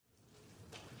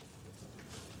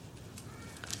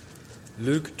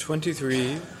Luke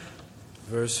 23,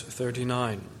 verse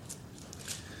 39.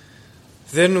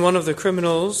 Then one of the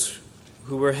criminals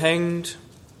who were hanged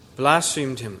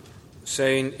blasphemed him,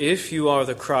 saying, "If you are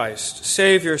the Christ,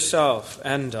 save yourself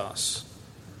and us."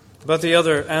 But the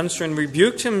other answering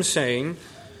rebuked him, saying,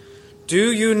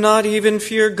 "Do you not even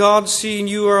fear God, seeing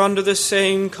you are under the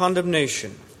same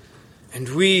condemnation? And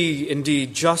we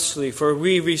indeed justly, for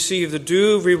we receive the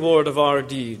due reward of our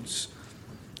deeds.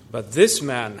 But this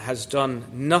man has done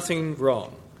nothing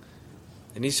wrong."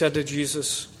 And he said to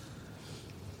Jesus,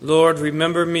 "Lord,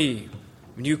 remember me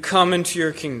when you come into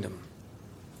your kingdom."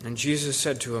 And Jesus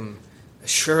said to him,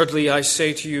 "Assuredly I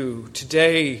say to you,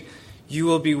 today you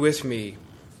will be with me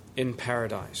in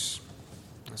paradise."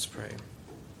 Let's pray.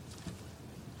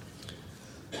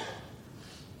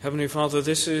 Heavenly Father,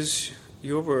 this is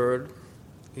your word.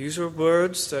 These are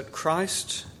words that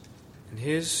Christ in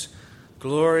his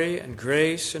glory and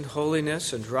grace and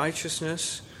holiness and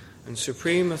righteousness and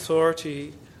supreme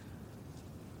authority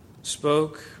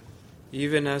spoke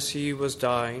even as he was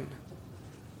dying.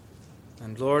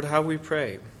 And Lord, how we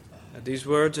pray that these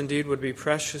words indeed would be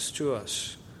precious to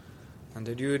us and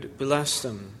that you would bless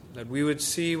them, that we would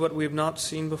see what we have not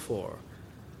seen before,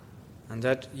 and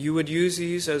that you would use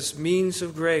these as means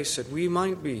of grace, that we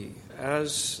might be,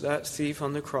 as that thief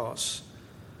on the cross,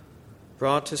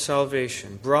 brought to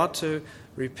salvation, brought to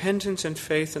repentance and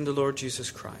faith in the Lord Jesus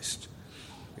Christ.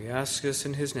 We ask this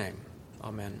in his name.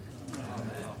 Amen.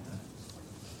 Amen.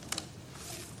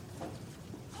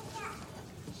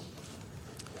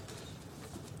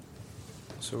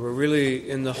 So we're really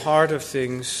in the heart of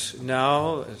things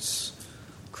now, as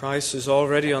Christ is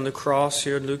already on the cross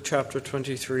here in Luke chapter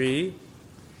 23.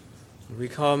 We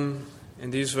come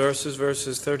in these verses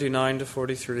 39 to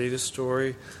 43, the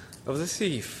story of the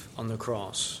thief on the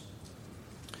cross.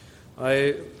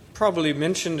 I probably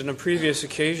mentioned in a previous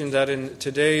occasion that in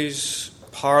today's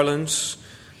parlance,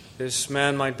 this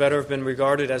man might better have been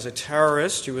regarded as a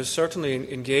terrorist. He was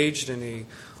certainly engaged in an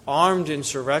armed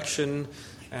insurrection,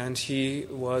 and he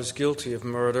was guilty of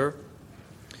murder.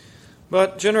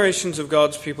 But generations of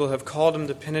God's people have called him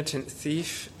the penitent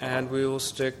thief, and we will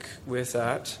stick with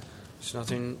that. There's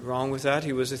nothing wrong with that.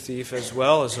 He was a thief as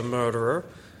well as a murderer.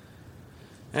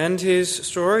 And his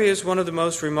story is one of the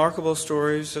most remarkable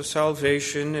stories of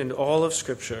salvation in all of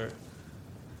Scripture.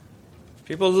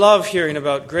 People love hearing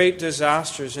about great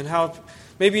disasters and how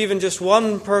maybe even just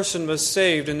one person was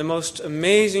saved in the most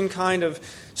amazing kind of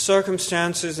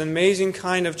circumstances, amazing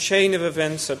kind of chain of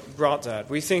events that brought that.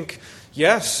 We think,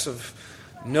 yes, of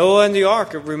Noah and the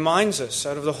ark. It reminds us,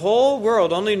 out of the whole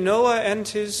world, only Noah and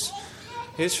his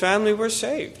family were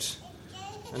saved.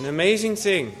 An amazing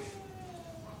thing.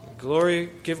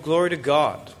 Give glory to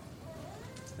God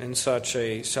in such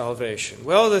a salvation.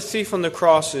 Well, the thief on the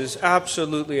cross is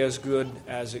absolutely as good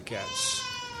as it gets.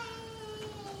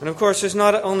 And of course, it's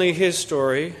not only his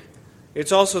story,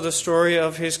 it's also the story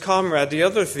of his comrade, the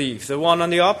other thief, the one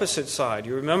on the opposite side.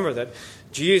 You remember that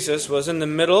Jesus was in the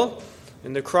middle,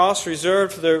 in the cross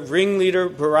reserved for the ringleader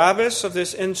Barabbas of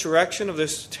this insurrection, of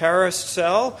this terrorist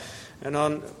cell, and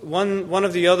on one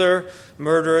of the other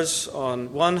murderers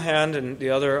on one hand and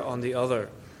the other on the other.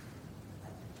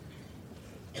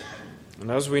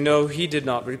 And as we know, he did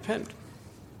not repent.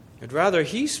 But rather,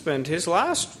 he spent his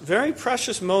last very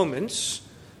precious moments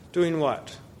doing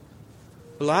what?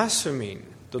 Blaspheming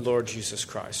the Lord Jesus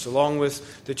Christ, along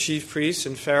with the chief priests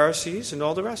and Pharisees and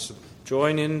all the rest of them.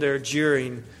 Join in their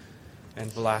jeering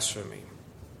and blasphemy.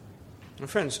 And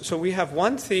friends, so we have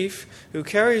one thief who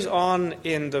carries on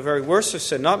in the very worst of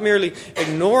sin, not merely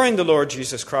ignoring the Lord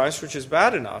Jesus Christ, which is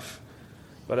bad enough,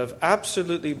 but of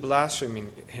absolutely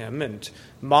blaspheming him and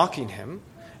mocking him.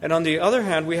 And on the other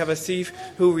hand, we have a thief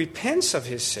who repents of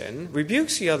his sin,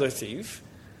 rebukes the other thief,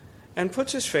 and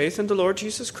puts his faith in the Lord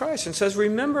Jesus Christ and says,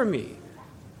 "Remember me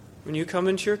when you come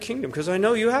into your kingdom, because I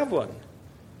know you have one."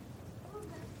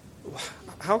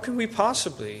 How can we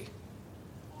possibly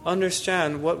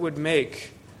understand what would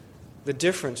make the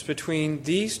difference between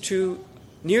these two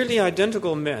nearly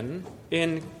identical men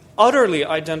in utterly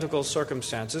identical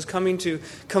circumstances coming to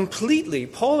completely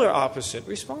polar opposite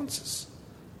responses?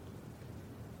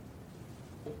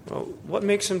 Well, what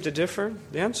makes them to differ?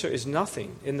 The answer is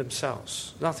nothing in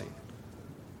themselves. Nothing.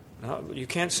 Now, you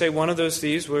can't say one of those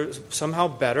thieves were somehow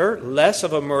better, less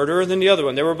of a murderer than the other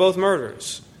one. They were both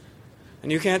murderers.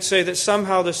 And you can't say that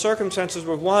somehow the circumstances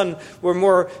were one were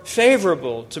more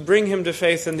favorable to bring him to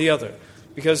faith than the other,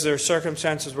 because their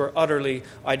circumstances were utterly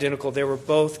identical. They were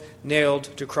both nailed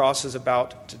to crosses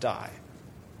about to die.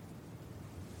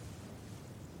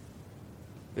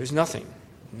 There's nothing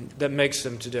that makes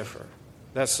them to differ.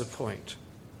 That's the point.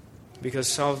 because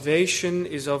salvation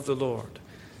is of the Lord.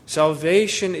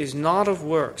 Salvation is not of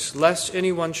works, lest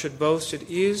anyone should boast. It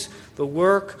is the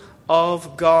work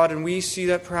of God. And we see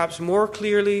that perhaps more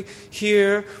clearly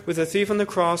here with the thief on the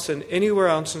cross than anywhere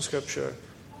else in Scripture.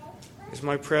 It's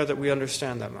my prayer that we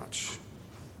understand that much.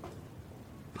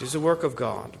 It is the work of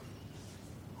God.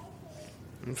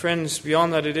 And friends,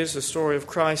 beyond that, it is the story of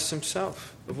Christ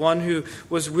himself, the one who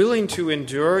was willing to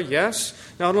endure, yes,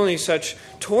 not only such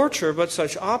torture, but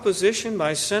such opposition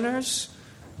by sinners,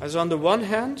 as on the one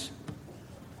hand,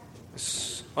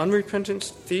 this unrepentant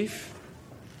thief,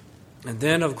 and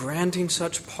then of granting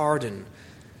such pardon.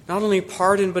 Not only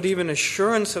pardon, but even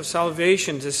assurance of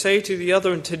salvation, to say to the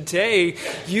other, and today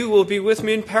you will be with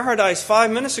me in paradise. 5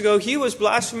 minutes ago, he was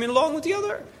blaspheming along with the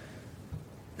other.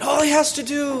 And all he has to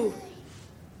do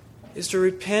is to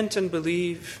repent and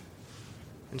believe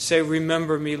and say,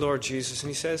 remember me, Lord Jesus. And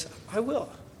he says, I will.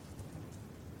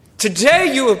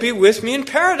 Today you will be with me in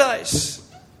paradise.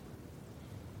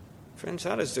 Friends,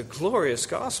 that is the glorious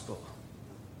gospel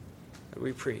that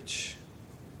we preach.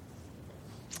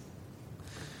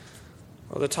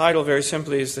 Well, the title very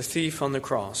simply is The Thief on the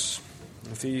Cross,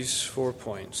 with these 4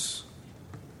 points.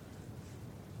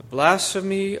 The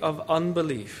blasphemy of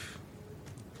unbelief.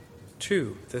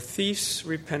 2, the thief's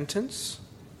repentance.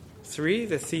 3,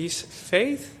 the thief's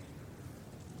faith.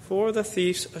 4, the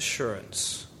thief's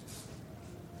assurance.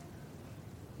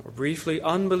 More briefly,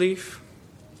 unbelief,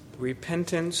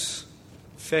 repentance,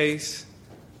 faith,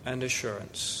 and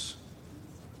assurance.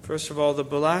 First of all, the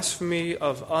blasphemy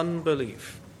of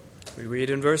unbelief. We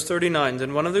read in verse 39,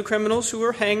 Then one of the criminals who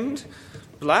were hanged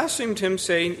blasphemed him,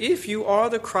 saying, If you are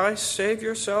the Christ, save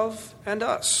yourself and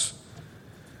us.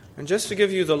 And just to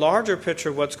give you the larger picture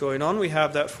of what's going on, we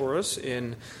have that for us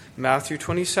in Matthew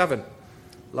 27.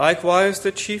 Likewise,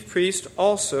 the chief priest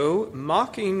also,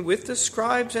 mocking with the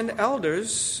scribes and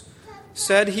elders,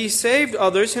 said, He saved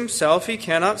others, himself he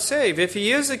cannot save. If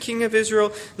he is the King of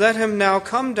Israel, let him now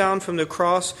come down from the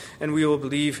cross, and we will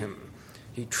believe him.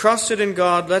 He trusted in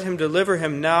God, let him deliver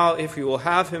him now if we will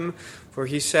have him, for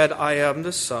he said, I am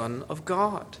the Son of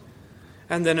God.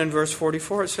 And then in verse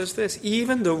 44 it says this,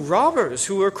 Even the robbers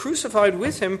who were crucified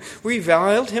with him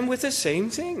reviled him with the same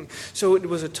thing. So it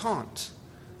was a taunt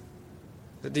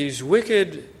that these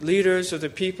wicked leaders of the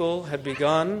people had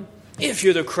begun. If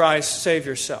you're the Christ, save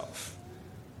yourself.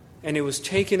 And it was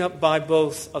taken up by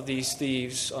both of these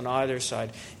thieves on either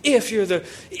side. If you're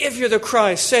the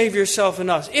Christ, save yourself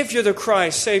and us. If you're the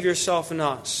Christ, save yourself and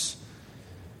us.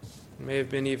 It may have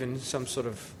been even some sort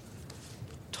of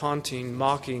taunting,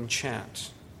 mocking chant.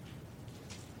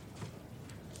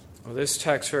 Well, this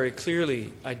text very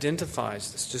clearly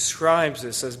identifies this, describes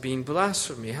this as being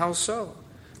blasphemy. How so?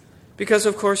 Because,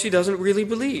 of course, he doesn't really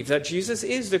believe that Jesus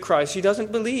is the Christ. He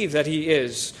doesn't believe that he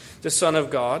is the Son of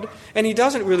God. And he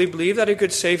doesn't really believe that he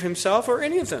could save himself or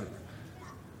any of them.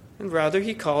 And rather,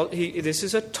 this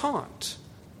is a taunt.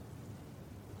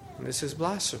 And this is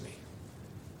blasphemy.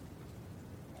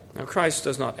 Now, Christ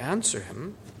does not answer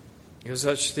him, because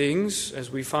such things,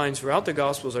 as we find throughout the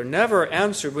Gospels, are never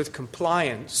answered with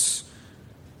compliance.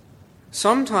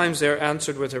 Sometimes they're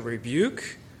answered with a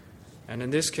rebuke. And in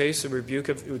this case, the rebuke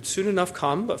would soon enough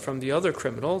come, but from the other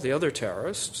criminal, the other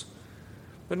terrorists.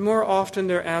 But more often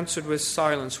they're answered with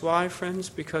silence. Why, friends?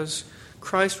 Because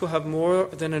Christ will have more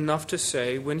than enough to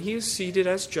say when he is seated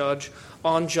as judge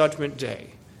on Judgment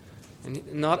Day.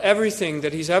 And not everything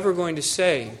that he's ever going to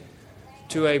say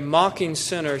to a mocking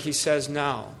sinner he says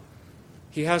now.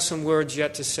 He has some words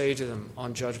yet to say to them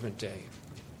on Judgment Day.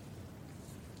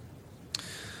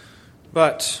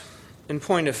 But in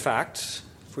point of fact,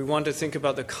 if we want to think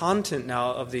about the content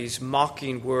now of these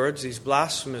mocking words, these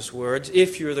blasphemous words,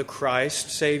 if you're the Christ,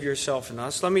 save yourself and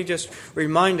us, let me just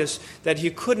remind us that he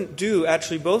couldn't do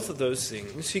actually both of those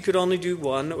things. He could only do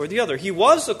one or the other. He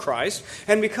was the Christ,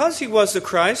 and because he was the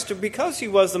Christ, because he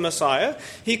was the Messiah,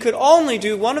 he could only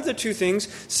do one of the two things,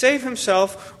 save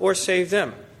himself or save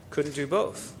them. Couldn't do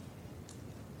both.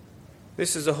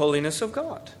 This is the holiness of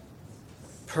God.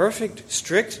 Perfect,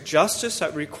 strict justice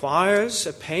that requires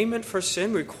a payment for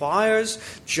sin, requires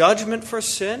judgment for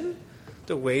sin.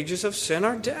 The wages of sin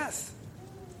are death.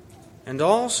 And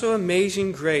also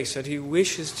amazing grace that he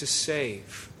wishes to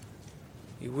save.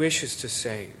 He wishes to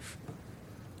save.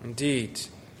 Indeed,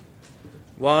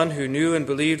 one who knew and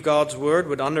believed God's word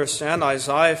would understand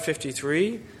Isaiah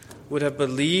 53, would have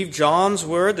believed John's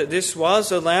word that this was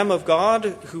the Lamb of God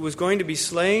who was going to be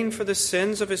slain for the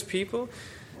sins of his people,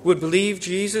 would believe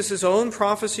Jesus' own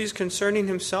prophecies concerning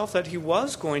himself that he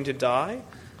was going to die,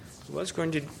 he was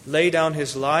going to lay down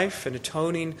his life, an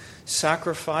atoning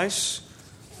sacrifice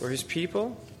for his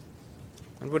people.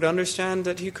 and would understand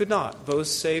that he could not both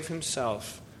save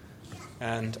himself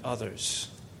and others.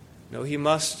 No, he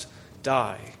must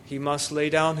die. He must lay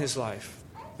down his life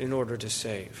in order to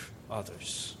save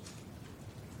others.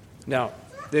 Now,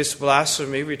 this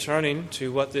blasphemy, returning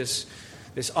to what this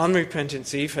unrepentant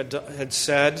thief had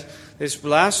said, this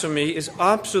blasphemy is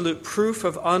absolute proof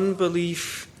of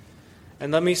unbelief.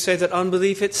 And let me say that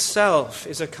unbelief itself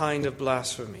is a kind of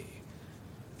blasphemy.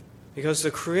 Because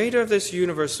the creator of this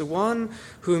universe, the one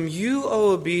whom you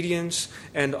owe obedience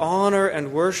and honor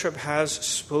and worship, has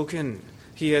spoken.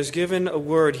 He has given a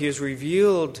word. He has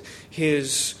revealed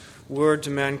his word to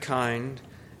mankind.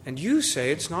 And you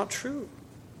say it's not true.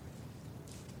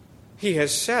 He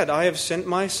has said, I have sent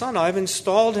my Son. I have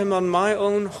installed him on my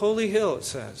own holy hill, it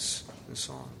says in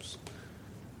Psalms.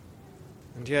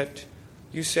 And yet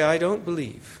you say, I don't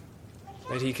believe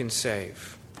that he can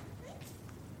save.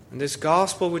 And this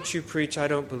gospel which you preach, I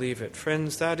don't believe it.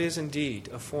 Friends, that is indeed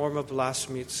a form of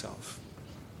blasphemy itself.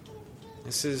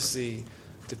 This is the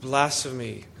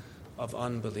blasphemy of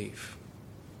unbelief.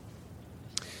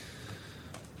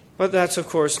 But that's, of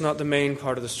course, not the main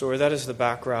part of the story. That is the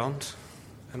background.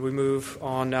 And we move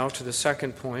on now to the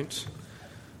second point,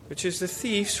 which is the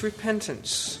thief's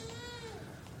repentance.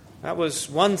 That was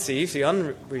one thief, the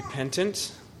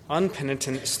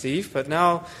unpenitent thief, but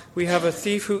now we have a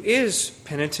thief who is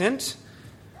penitent.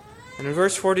 And in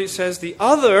verse 40 it says, the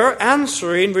other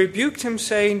answering rebuked him,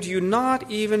 saying, do you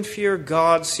not even fear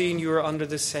God, seeing you are under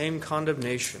the same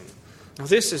condemnation? Now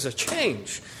this is a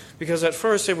change, because at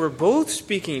first they were both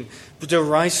speaking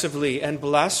derisively and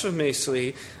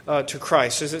blasphemously to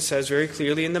Christ, as it says very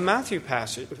clearly in the Matthew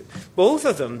passage. Both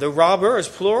of them, the robbers,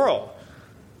 plural,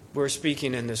 were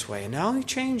speaking in this way. And now he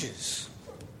changes.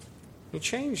 He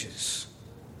changes.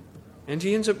 And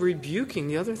he ends up rebuking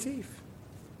the other thief.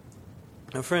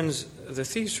 Now, friends, the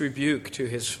thief's rebuke to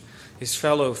his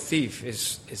fellow thief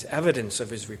is evidence of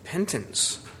his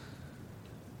repentance.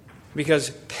 Because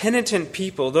penitent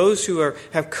people, those who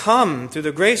have come through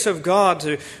the grace of God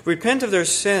to repent of their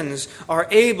sins, are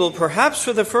able, perhaps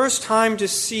for the first time, to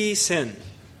see sin.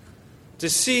 To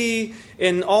see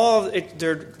in all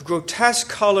their grotesque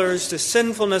colors the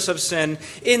sinfulness of sin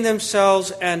in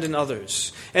themselves and in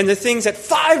others. And the things that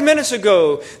 5 minutes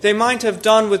ago they might have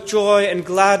done with joy and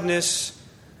gladness,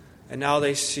 and now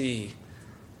they see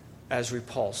as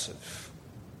repulsive.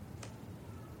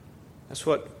 That's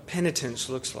what penitence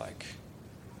looks like.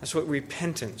 That's what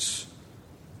repentance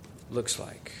looks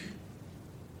like.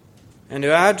 And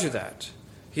to add to that,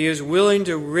 he is willing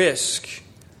to risk,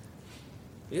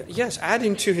 yes,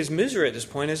 adding to his misery at this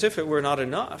point as if it were not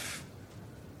enough,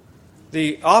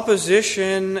 the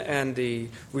opposition and the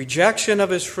rejection of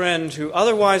his friend, who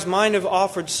otherwise might have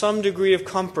offered some degree of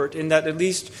comfort in that at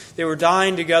least they were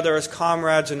dying together as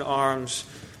comrades in arms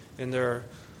in their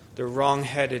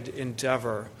wrong-headed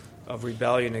endeavor of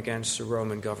rebellion against the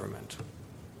Roman government.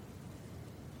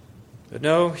 But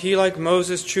no, he, like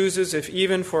Moses, chooses, if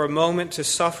even for a moment, to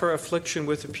suffer affliction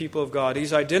with the people of God.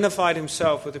 He's identified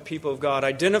himself with the people of God,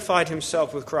 identified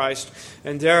himself with Christ,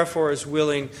 and therefore is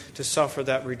willing to suffer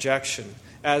that rejection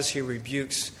as he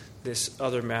rebukes this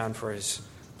other man for his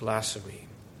blasphemy.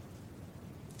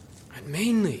 And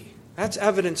mainly, that's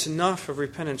evidence enough of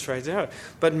repentance right there.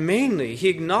 But mainly, he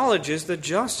acknowledges the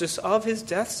justice of his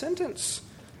death sentence.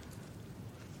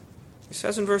 He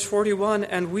says in verse 41,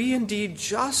 and we indeed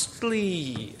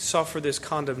justly suffer this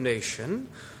condemnation,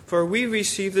 for we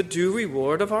receive the due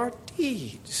reward of our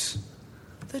deeds.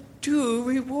 The due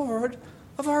reward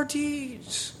of our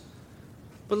deeds.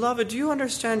 Beloved, do you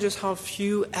understand just how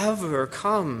few ever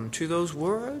come to those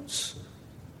words?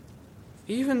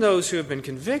 Even those who have been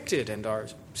convicted and are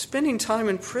spending time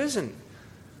in prison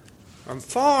are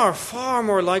far, far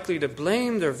more likely to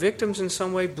blame their victims in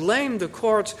some way, blame the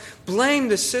courts, blame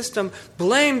the system,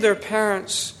 blame their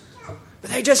parents.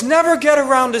 But they just never get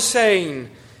around to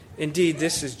saying, indeed,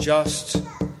 this is just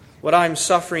what I'm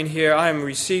suffering here. I am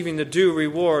receiving the due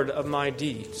reward of my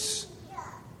deeds.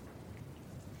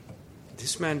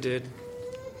 This man did,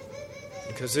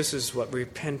 because this is what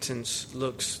repentance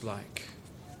looks like.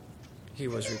 He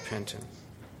was repentant.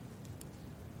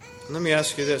 Let me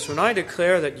ask you this. When I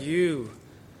declare that you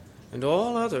and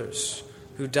all others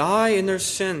who die in their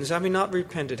sins, having not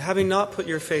repented, having not put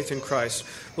your faith in Christ,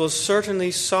 will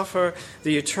certainly suffer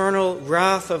the eternal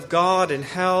wrath of God in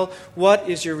hell, what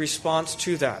is your response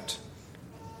to that?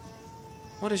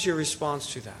 What is your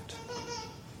response to that?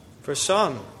 For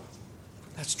some,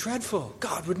 that's dreadful.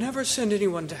 God would never send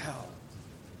anyone to hell.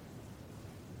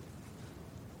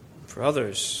 For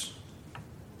others,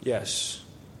 yes,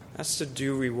 that's the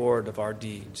due reward of our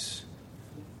deeds.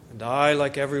 And I,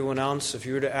 like everyone else, if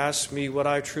you were to ask me what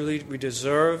I truly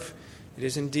deserve, it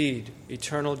is indeed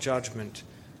eternal judgment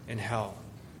in hell,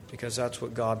 because that's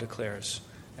what God declares.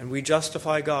 And we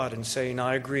justify God in saying,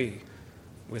 I agree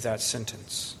with that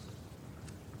sentence.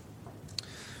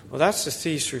 Well, that's the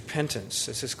thief's repentance.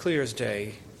 It's as clear as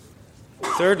day.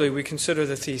 Thirdly, we consider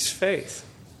the thief's faith.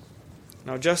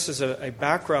 Now, just as a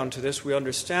background to this, we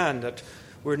understand that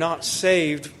we're not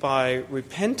saved by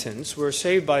repentance. We're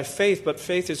saved by faith, but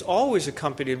faith is always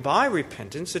accompanied by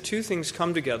repentance. The two things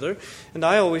come together, and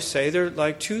I always say they're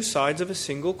like two sides of a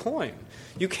single coin.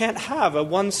 You can't have a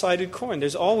one-sided coin.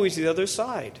 There's always the other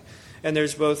side. And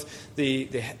there's both the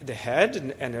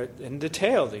head and the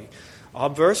tail, the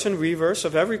obverse and reverse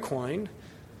of every coin.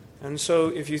 And so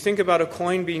if you think about a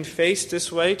coin being faced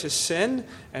this way to sin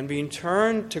and being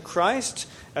turned to Christ,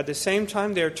 at the same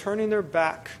time they're turning their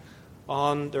back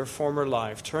on their former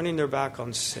life, turning their back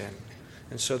on sin.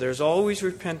 And so there's always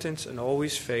repentance and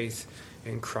always faith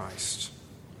in Christ.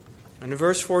 And in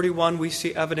verse 41, we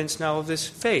see evidence now of this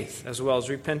faith as well as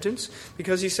repentance,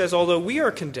 because he says, although we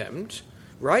are condemned,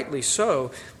 rightly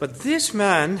so, but this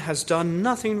man has done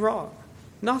nothing wrong.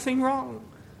 Nothing wrong.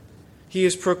 He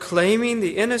is proclaiming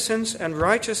the innocence and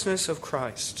righteousness of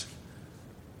Christ.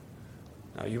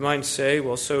 Now you might say,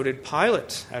 well, so did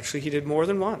Pilate. Actually, he did more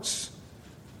than once.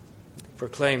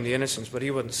 Proclaim the innocence, but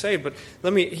he wasn't saved.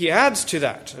 But he adds to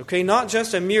that, okay? Not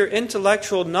just a mere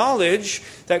intellectual knowledge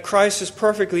that Christ is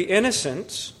perfectly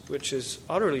innocent, which is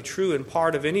utterly true in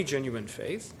part of any genuine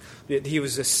faith. He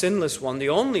was the sinless one, the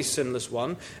only sinless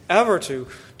one ever to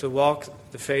walk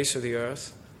the face of the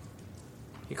earth.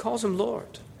 He calls him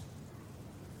Lord.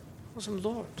 He calls him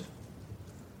Lord.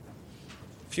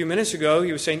 A few minutes ago,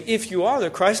 he was saying, if you are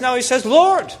the Christ. Now he says,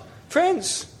 Lord,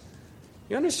 Prince.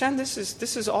 You understand this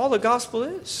is all the gospel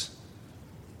is.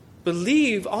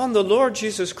 Believe on the Lord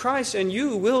Jesus Christ and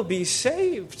you will be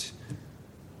saved.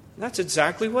 And that's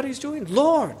exactly what he's doing.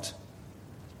 Lord.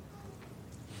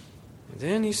 And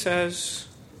then he says,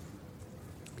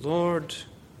 Lord,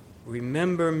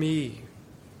 remember me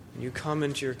when you come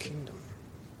into your kingdom.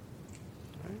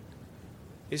 Right?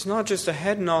 It's not just a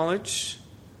head knowledge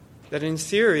that in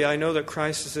theory I know that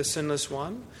Christ is the sinless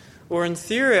one, or in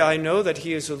theory I know that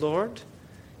he is the Lord.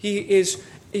 He is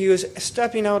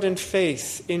stepping out in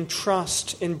faith, in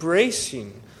trust,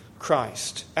 embracing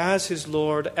Christ as his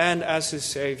Lord and as his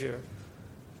Savior,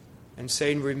 and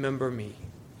saying, remember me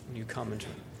when you come into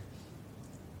it.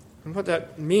 And what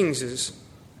that means is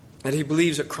that he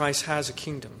believes that Christ has a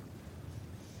kingdom,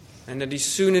 and that he's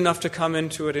soon enough to come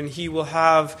into it, and he will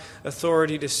have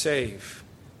authority to save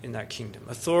in that kingdom,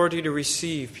 authority to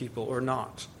receive people or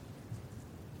not.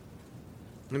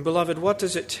 And beloved, what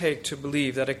does it take to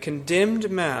believe that a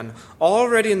condemned man,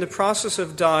 already in the process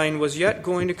of dying, was yet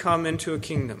going to come into a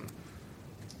kingdom?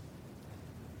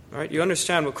 All right, you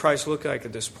understand what Christ looked like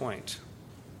at this point.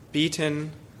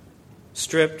 Beaten,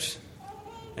 stripped,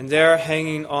 and there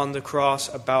hanging on the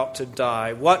cross about to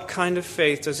die. What kind of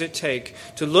faith does it take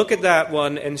to look at that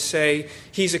one and say,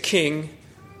 he's a king,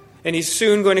 and he's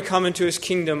soon going to come into his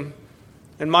kingdom,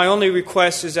 and my only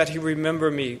request is that he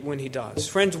remember me when he does.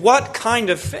 Friends, what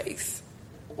kind of faith?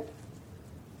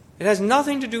 It has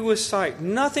nothing to do with sight.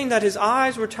 Nothing that his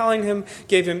eyes were telling him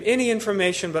gave him any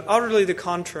information, but utterly the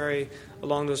contrary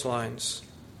along those lines.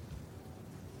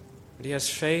 But he has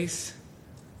faith,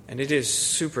 and it is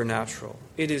supernatural.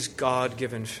 It is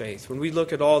God-given faith. When we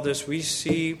look at all this, we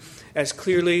see as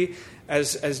clearly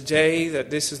as day that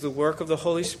this is the work of the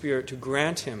Holy Spirit to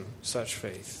grant him such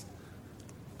faith.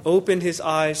 Opened his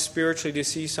eyes spiritually to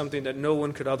see something that no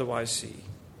one could otherwise see.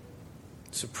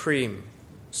 Supreme,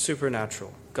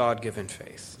 supernatural, God-given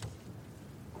faith.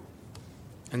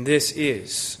 And this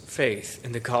is faith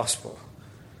in the gospel.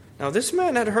 Now, this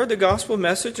man had heard the gospel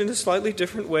message in a slightly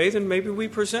different way than maybe we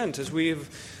present. As we have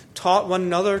taught one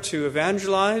another to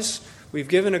evangelize, we've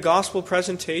given a gospel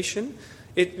presentation.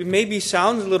 It maybe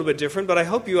sounds a little bit different, but I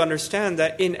hope you understand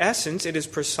that in essence it is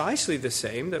precisely the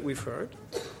same that we've heard.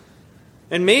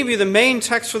 And maybe the main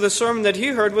text for the sermon that he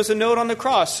heard was a note on the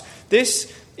cross.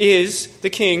 This is the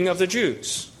King of the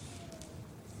Jews.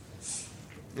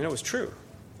 And it was true.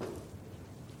 And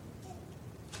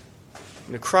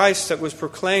the Christ that was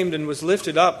proclaimed and was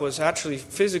lifted up was actually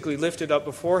physically lifted up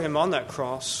before him on that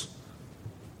cross.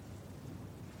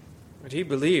 But he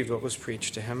believed what was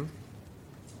preached to him.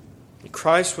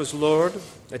 Christ was Lord,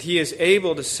 that he is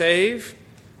able to save,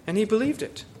 and he believed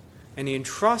it. And he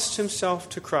entrusts himself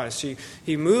to Christ. He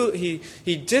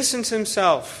distanced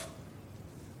himself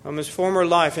from his former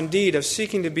life, indeed, of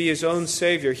seeking to be his own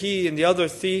Savior. He and the other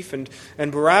thief and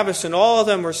Barabbas and all of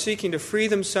them were seeking to free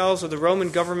themselves of the Roman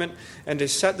government and to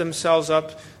set themselves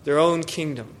up their own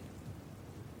kingdom.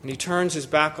 And he turns his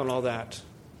back on all that.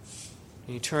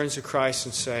 And he turns to Christ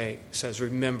and says,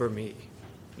 remember me.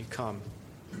 You come,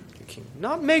 you king.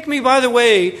 Not make me, by the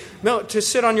way, to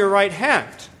sit on your right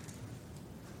hand.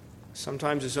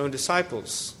 Sometimes his own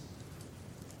disciples.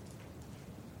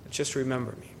 But just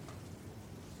remember me.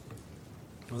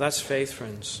 Well, that's faith,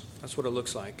 friends. That's what it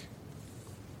looks like.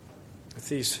 The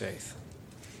thief's faith.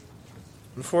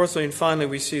 And fourthly and finally,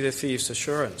 we see the thief's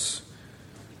assurance.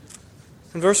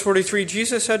 In verse 43,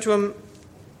 Jesus said to him,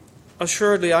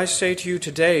 assuredly, I say to you,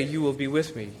 today you will be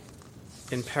with me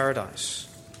in paradise.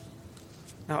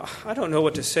 Now, I don't know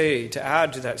what to say to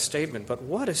add to that statement, but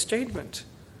what a statement.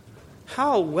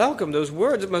 How welcome those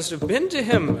words must have been to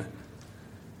him.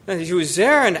 And he was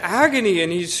there in agony,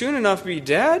 and he'd soon enough be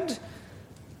dead.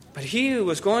 But he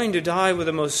was going to die with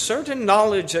the most certain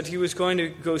knowledge that he was going to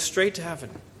go straight to heaven.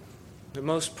 The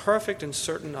most perfect and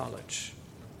certain knowledge.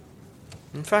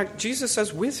 In fact, Jesus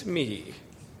says, with me.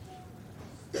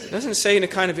 It doesn't say in a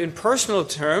kind of impersonal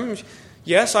term,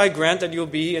 yes, I grant that you'll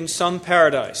be in some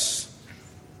paradise.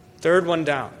 Third one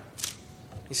down.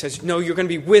 He says, no, you're going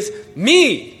to be with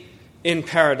me in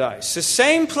paradise. The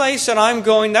same place that I'm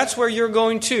going, that's where you're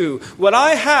going too. What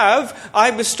I have,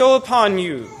 I bestow upon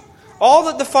you. All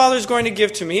that the Father is going to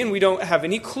give to me, and we don't have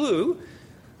any clue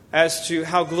as to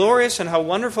how glorious and how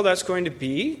wonderful that's going to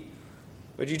be.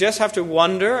 But you just have to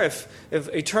wonder if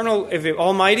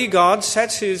Almighty God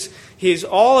sets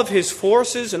all of his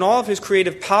forces and all of his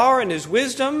creative power and his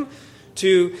wisdom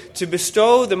to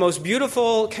bestow the most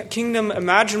beautiful kingdom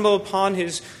imaginable upon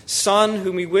his Son,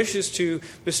 whom he wishes to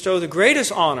bestow the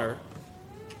greatest honor.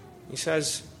 He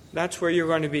says, that's where you're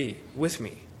going to be, with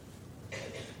me.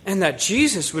 And that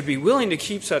Jesus would be willing to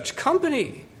keep such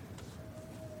company.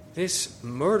 This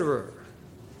murderer.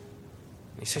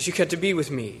 He says, you get to be with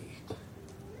me.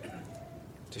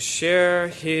 To share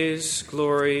his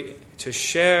glory, to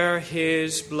share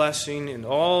his blessing in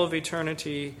all of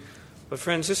eternity. But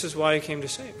friends, this is why he came to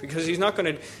save. Because he's not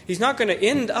going to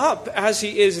end up as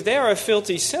he is there, a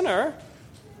filthy sinner.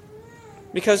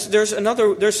 Because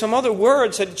there's some other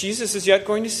words that Jesus is yet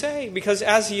going to say. Because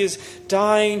as he is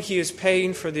dying, he is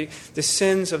paying for the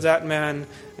sins of that man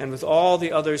and with all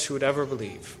the others who would ever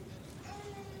believe.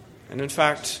 And in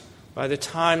fact, by the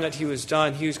time that he was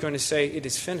done, he was going to say, it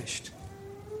is finished.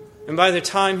 And by the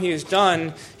time he is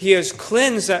done, he has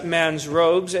cleansed that man's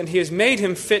robes and he has made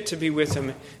him fit to be with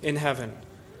him in heaven.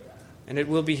 And it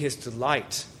will be his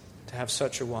delight to have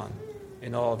such a one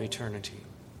in all of eternity.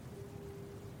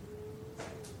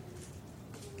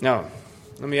 Now,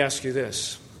 let me ask you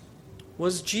this.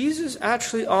 Was Jesus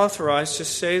actually authorized to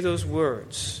say those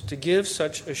words, to give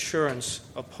such assurance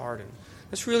of pardon?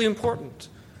 That's really important,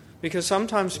 because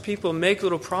sometimes people make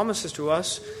little promises to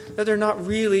us that they're not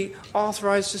really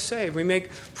authorized to say. We make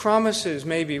promises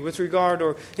maybe with regard,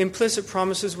 or implicit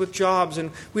promises with jobs, and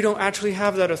we don't actually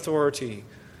have that authority.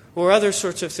 Or other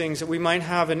sorts of things that we might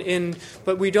have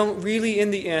but we don't really,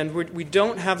 in the end, we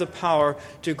don't have the power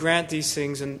to grant these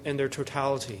things in their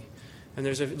totality. And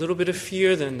there's a little bit of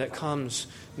fear then that comes,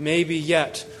 maybe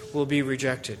yet will be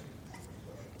rejected.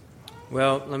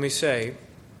 Well, let me say,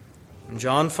 in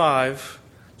John 5,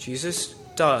 Jesus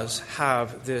does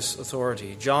have this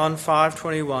authority. John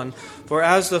 5:21, for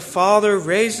as the Father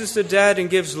raises the dead and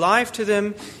gives life to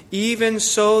them, even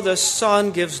so the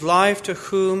Son gives life to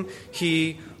whom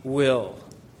he will.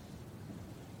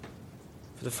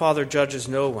 For the Father judges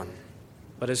no one,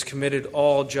 but has committed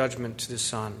all judgment to the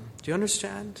Son. Do you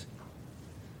understand?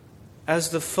 As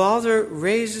the Father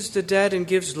raises the dead and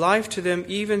gives life to them,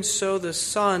 even so the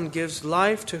Son gives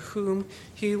life to whom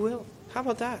he will. How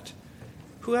about that?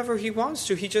 Whoever he wants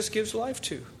to, he just gives life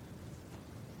to.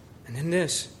 And in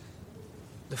this,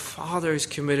 the Father has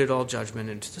committed all judgment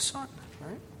into the Son.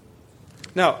 Right?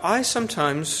 Now,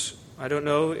 I don't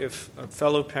know if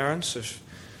fellow parents, if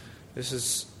this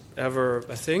is ever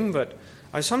a thing, but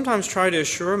I sometimes try to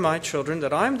assure my children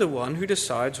that I'm the one who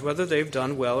decides whether they've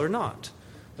done well or not.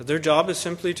 That their job is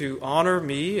simply to honor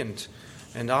me,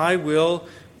 and I will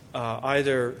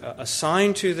either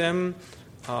assign to them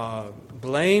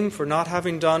blame for not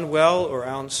having done well, or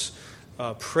else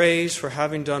praise for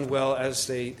having done well as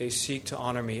they seek to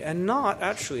honor me. And not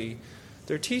actually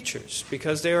their teachers,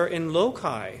 because they are in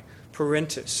loci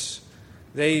parentis.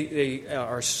 They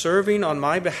are serving on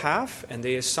my behalf, and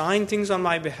they assign things on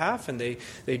my behalf, and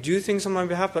they do things on my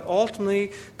behalf, but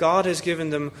ultimately God has given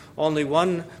them only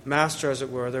one master, as it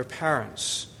were, their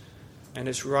parents. And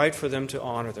it's right for them to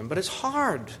honor them. But it's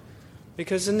hard,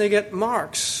 because then they get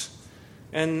marks.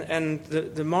 And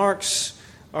the marks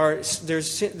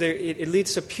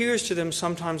it appears to them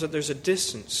sometimes that there's a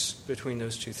distance between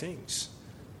those two things.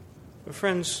 But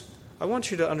friends, I want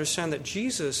you to understand that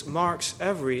Jesus marks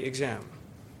every exam.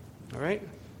 All right?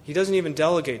 He doesn't even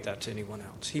delegate that to anyone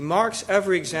else. He marks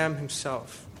every exam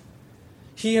himself.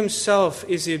 He himself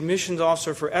is the admissions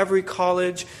officer for every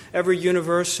college, every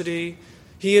university.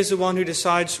 He is the one who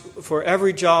decides for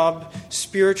every job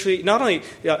spiritually. Not only,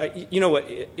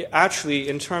 actually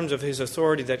in terms of his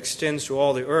authority that extends to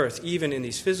all the earth, even in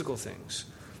these physical things.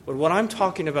 But what I'm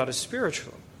talking about is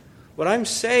spiritual. What I'm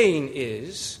saying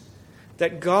is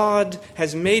that God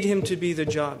has made him to be the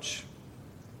judge.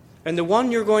 And the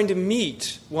one you're going to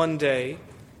meet one day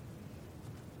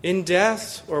in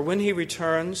death or when he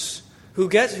returns, who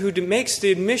makes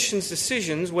the admissions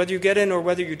decisions, whether you get in or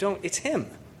whether you don't, it's him.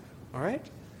 All right?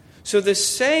 So the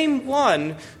same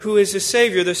one who is the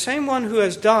Savior, the same one who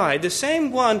has died, the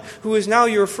same one who is now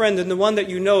your friend and the one that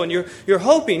you know and you're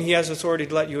hoping he has authority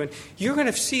to let you in, you're going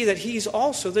to see that he's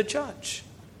also the judge.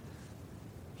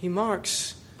 He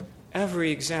marks every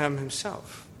exam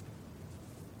himself.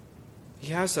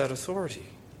 He has that authority.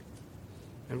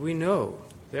 And we know,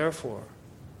 therefore,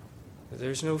 that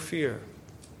there's no fear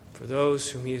for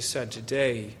those whom he has said,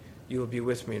 today you will be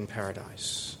with me in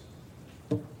paradise.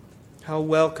 How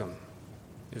welcome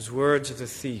his words of the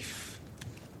thief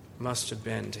must have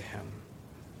been to him.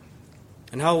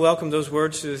 And how welcome those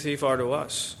words to the thief are to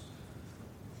us.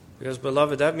 Because,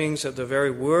 beloved, that means that the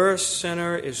very worst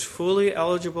sinner is fully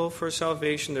eligible for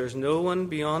salvation. There's no one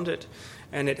beyond it.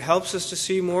 And it helps us to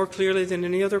see more clearly than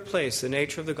any other place the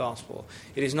nature of the gospel.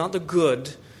 It is not the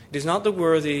good, it is not the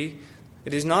worthy,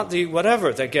 it is not the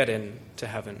whatever that get into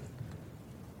heaven.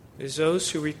 It is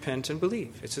those who repent and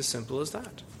believe. It's as simple as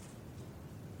that.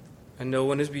 And no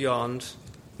one is beyond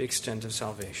the extent of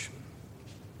salvation.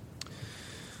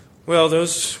 Well,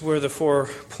 those were the 4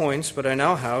 points, but I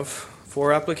now have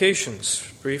 4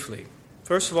 applications, briefly.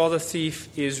 First of all, the thief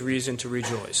is reason to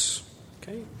rejoice.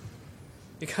 Okay?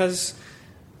 Because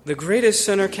the greatest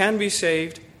sinner can be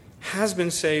saved, has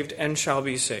been saved, and shall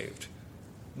be saved.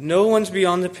 No one's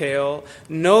beyond the pale.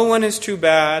 No one is too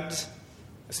bad.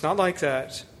 It's not like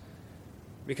that.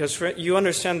 Because you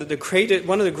understand that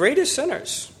one of the greatest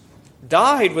sinners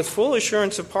died with full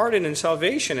assurance of pardon and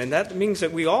salvation, and that means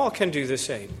that we all can do the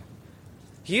same.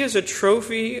 He is a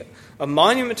trophy, a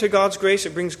monument to God's grace.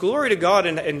 It brings glory to God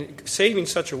in saving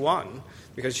such a one.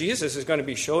 Because Jesus is going to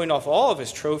be showing off all of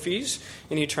his trophies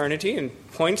in eternity and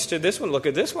points to this one. Look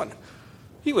at this one.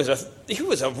 He was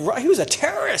a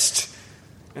terrorist.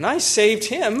 And I saved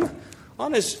him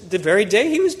on the very day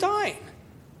he was dying.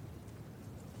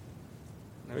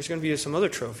 There's going to be some other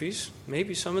trophies,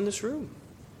 maybe some in this room.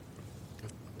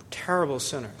 Terrible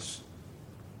sinners.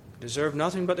 Deserve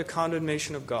nothing but the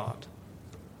condemnation of God.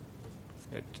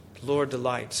 Yet the Lord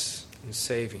delights in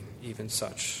saving even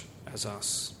such as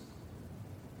us.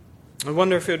 I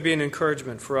wonder if it would be an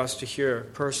encouragement for us to hear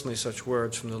personally such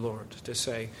words from the Lord, to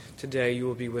say, today you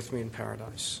will be with me in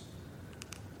paradise.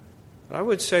 But I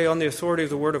would say on the authority of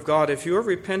the Word of God, if your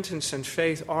repentance and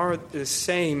faith are the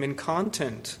same in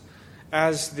content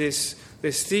as this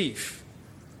thief,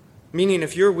 meaning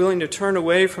if you're willing to turn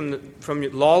away from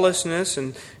lawlessness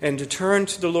and to turn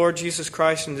to the Lord Jesus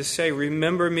Christ and to say,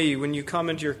 remember me when you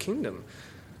come into your kingdom,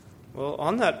 well,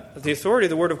 on that, the authority of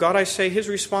the Word of God, I say his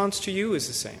response to you is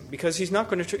the same. Because he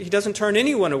doesn't turn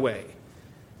anyone away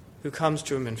who comes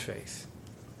to him in faith.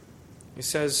 He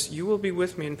says, you will be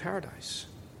with me in paradise.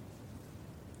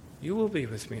 You will be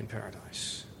with me in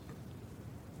paradise.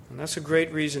 And that's a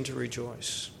great reason to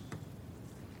rejoice.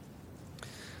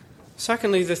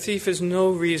 Secondly, the thief has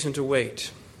no reason to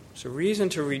wait. It's a reason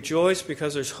to rejoice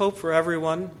because there's hope for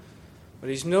everyone. But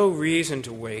he's no reason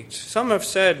to wait. Some have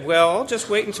said, well, I'll just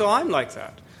wait until I'm like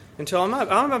that, until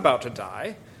I'm about to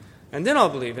die, and then I'll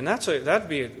believe. And that'd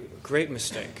be a great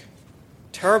mistake.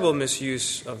 Terrible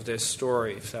misuse of this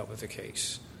story, if that were the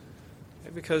case.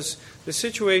 Because the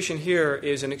situation here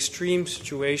is an extreme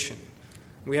situation.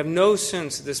 We have no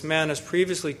sense that this man has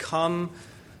previously come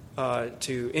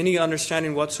to any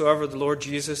understanding whatsoever of the Lord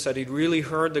Jesus, that he'd really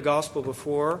heard the gospel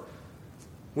before.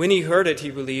 When he heard it, he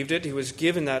believed it. He was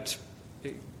given that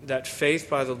faith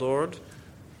by the Lord.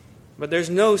 But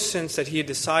there's no sense that he had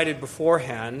decided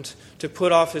beforehand to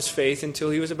put off his faith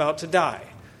until he was about to die.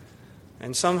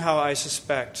 And somehow I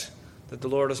suspect that the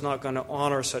Lord is not going to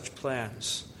honor such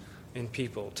plans in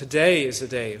people. Today is the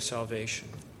day of salvation.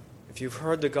 If you've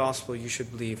heard the gospel, you should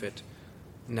believe it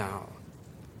now.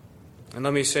 And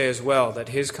let me say as well that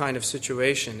his kind of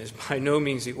situation is by no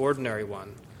means the ordinary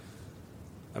one.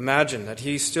 Imagine that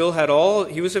he still had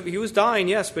he was dying,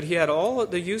 yes, but he had all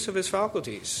the use of his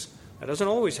faculties. That doesn't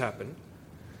always happen.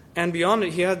 And beyond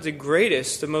it, he had the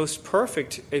greatest, the most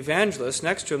perfect evangelist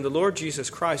next to him, the Lord Jesus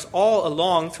Christ, all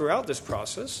along throughout this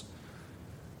process.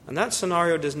 And that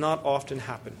scenario does not often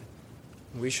happen.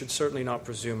 We should certainly not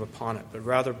presume upon it, but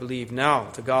rather believe now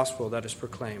the gospel that is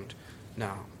proclaimed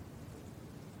now.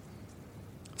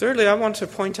 Thirdly, I want to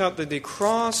point out that the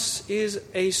cross is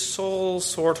a soul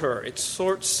sorter. It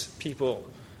sorts people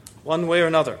one way or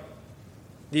another.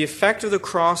 The effect of the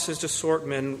cross is to sort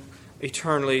men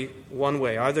eternally one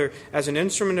way, either as an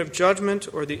instrument of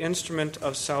judgment or the instrument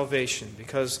of salvation,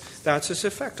 because that's its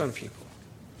effect on people.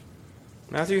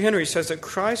 Matthew Henry says that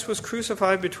Christ was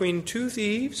crucified between two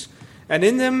thieves, and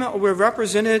in them were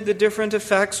represented the different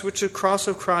effects which the cross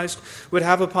of Christ would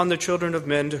have upon the children of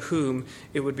men to whom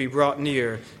it would be brought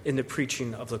near in the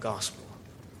preaching of the gospel.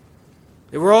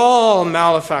 They were all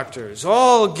malefactors,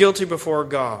 all guilty before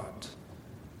God.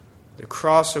 The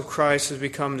cross of Christ has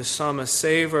become to some a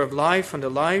savor of life unto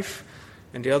life,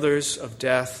 and to others of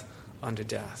death unto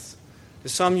death. To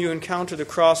some you encounter the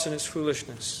cross in its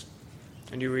foolishness,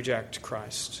 and you reject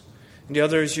Christ. And to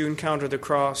others you encounter the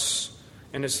cross,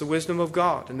 and it's the wisdom of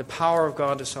God and the power of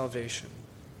God to salvation.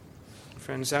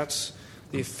 Friends, that's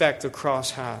the effect the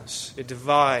cross has. It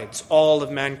divides all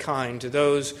of mankind to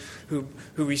those who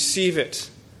receive it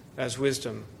as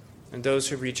wisdom and those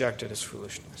who reject it as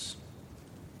foolishness.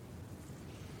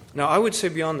 Now, I would say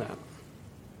beyond that,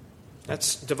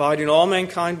 that's dividing all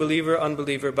mankind, believer,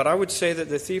 unbeliever, but I would say that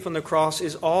the thief on the cross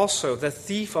is also, the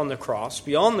thief on the cross,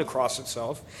 beyond the cross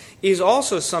itself, is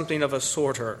also something of a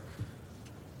sorter.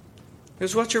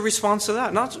 Because what's your response to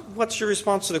that? Not what's your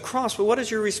response to the cross, but what is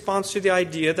your response to the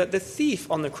idea that the thief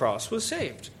on the cross was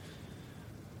saved?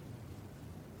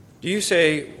 Do you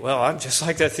say, well, I'm just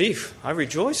like that thief. I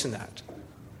rejoice in that.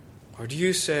 Or do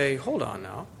you say, hold on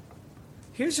now.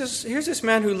 Here's this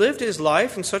man who lived his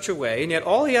life in such a way, and yet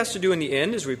all he has to do in the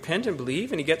end is repent and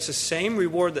believe, and he gets the same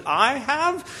reward that I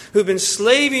have, who've been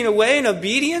slaving away in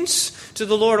obedience to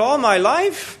the Lord all my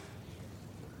life?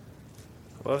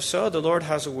 Well, if so, the Lord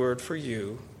has a word for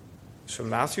you. It's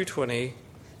from Matthew 20,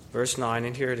 verse 9,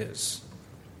 and here it is.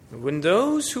 When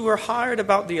those who were hired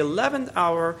about the 11th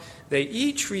hour, they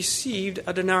each received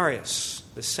a denarius,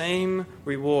 the same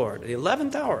reward. The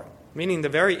 11th hour, meaning the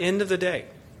very end of the day.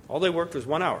 All they worked was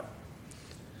 1 hour.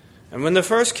 And when the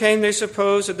first came, they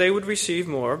supposed that they would receive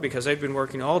more because they'd been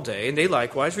working all day, and they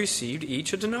likewise received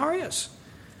each a denarius.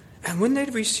 And when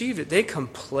they'd received it, they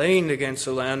complained against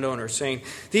the landowner, saying,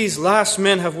 "These last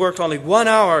men have worked only 1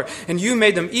 hour, and you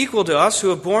made them equal to us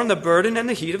who have borne the burden and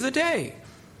the heat of the day."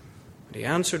 And he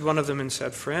answered one of them and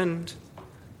said, "Friend,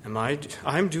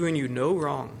 I'm doing you no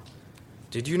wrong.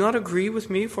 Did you not agree with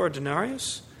me for a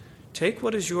denarius? Take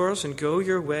what is yours and go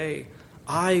your way.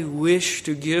 I wish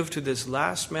to give to this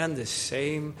last man the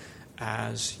same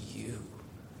as you."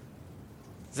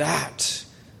 That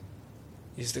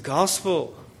is the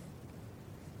gospel.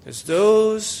 As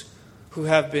those who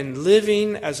have been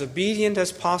living as obedient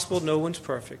as possible, no one's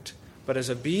perfect, but as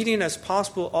obedient as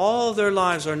possible all of their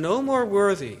lives are no more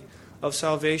worthy of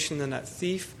salvation than that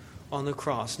thief on the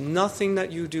cross. Nothing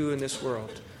that you do in this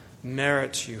world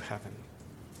merits you heaven.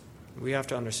 We have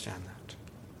to understand that.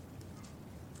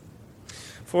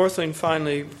 Fourthly and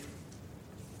finally,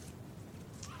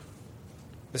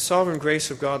 the sovereign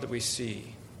grace of God that we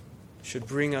see should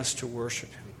bring us to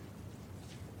worship Him.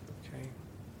 Okay?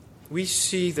 We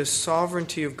see the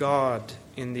sovereignty of God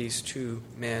in these two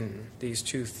men, these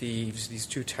two thieves, these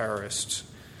two terrorists.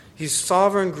 His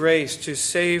sovereign grace to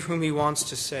save whom He wants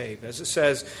to save, as it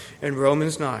says in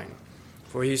Romans 9.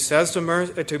 For He says to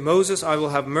Moses, "I will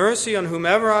have mercy on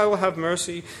whomever I will have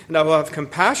mercy, and I will have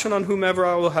compassion on whomever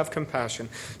I will have compassion."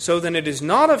 So then it is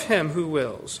not of him who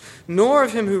wills, nor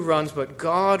of him who runs, but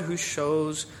God who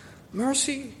shows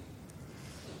mercy.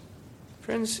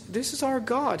 Friends, this is our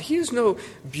God. He is no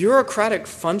bureaucratic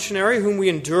functionary whom we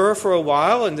endure for a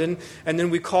while and then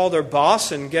we call their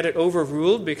boss and get it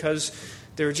overruled because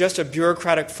they're just a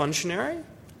bureaucratic functionary.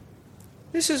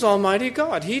 This is Almighty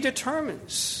God. He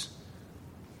determines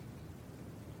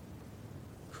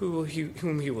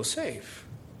whom He will save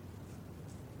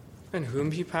and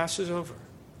whom He passes over.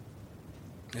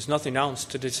 There's nothing else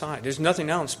to decide. There's nothing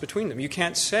else between them. You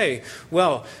can't say,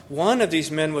 well, one of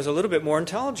these men was a little bit more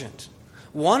intelligent.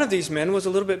 One of these men was a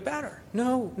little bit better.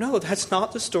 No, that's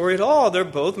not the story at all. They're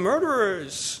both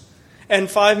murderers.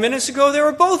 And 5 minutes ago, they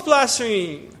were both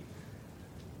blaspheming.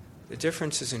 The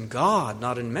difference is in God,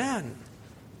 not in man.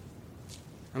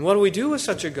 And what do we do with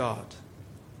such a God?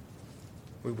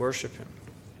 We worship Him.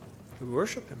 We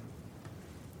worship Him.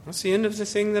 That's the end of the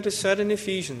thing that is said in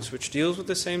Ephesians, which deals with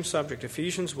the same subject,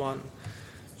 Ephesians 1.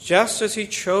 Just as he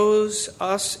chose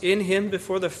us in him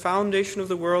before the foundation of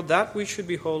the world, that we should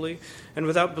be holy and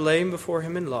without blame before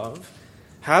him in love,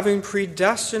 having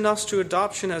predestined us to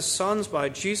adoption as sons by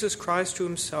Jesus Christ to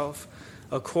himself,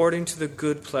 according to the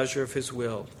good pleasure of his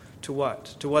will. To what?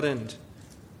 To what end?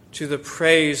 To the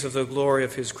praise of the glory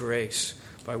of his grace,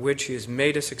 by which he has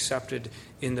made us accepted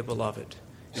in the beloved.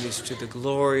 It is to the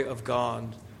glory of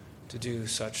God to do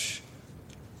such.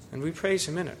 And we praise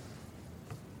him in it.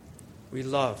 We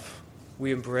love,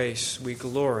 we embrace, we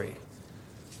glory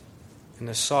in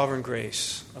the sovereign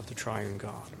grace of the triune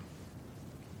God.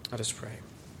 Let us pray.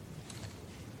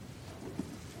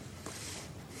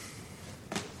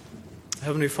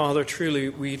 Heavenly Father, truly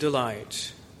we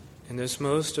delight in this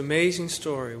most amazing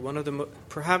story, one of the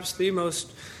perhaps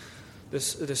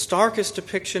the starkest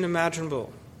depiction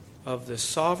imaginable of the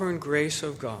sovereign grace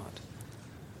of God.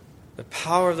 The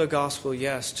power of the gospel,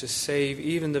 yes, to save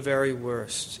even the very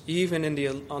worst. Even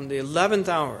on the 11th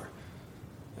hour,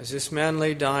 as this man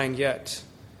lay dying, yet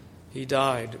he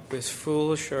died with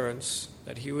full assurance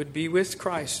that he would be with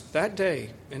Christ that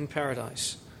day in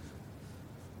paradise.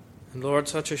 And Lord,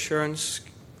 such assurance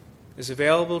is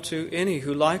available to any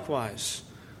who likewise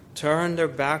turn their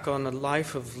back on a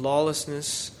life of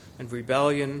lawlessness and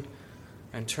rebellion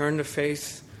and turn to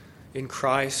faith in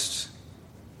Christ,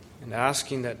 and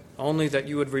asking that only that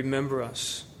you would remember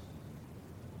us.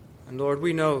 And Lord,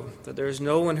 we know that there is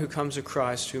no one who comes to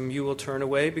Christ whom you will turn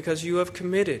away, because you have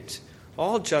committed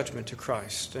all judgment to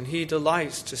Christ, and he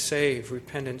delights to save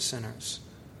repentant sinners.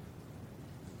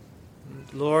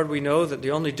 And Lord, we know that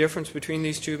the only difference between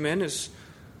these two men is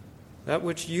that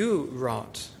which you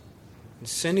wrought, in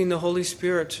sending the Holy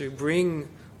Spirit to bring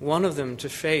one of them to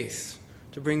faith,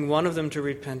 to bring one of them to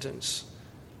repentance,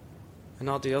 and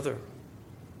not the other.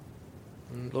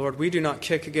 And Lord, we do not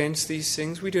kick against these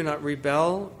things. We do not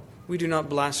rebel. We do not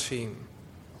blaspheme.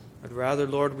 But rather,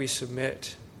 Lord, we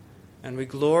submit and we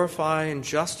glorify and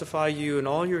justify you in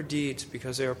all your deeds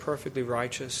because they are perfectly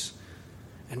righteous.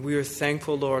 And we are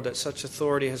thankful, Lord, that such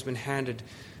authority has been handed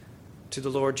to the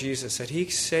Lord Jesus, that he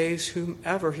saves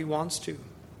whomever he wants to,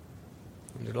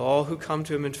 and that all who come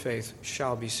to him in faith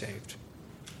shall be saved.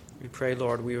 We pray,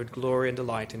 Lord, we would glory and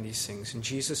delight in these things. In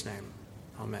Jesus' name,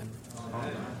 amen.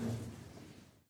 Amen.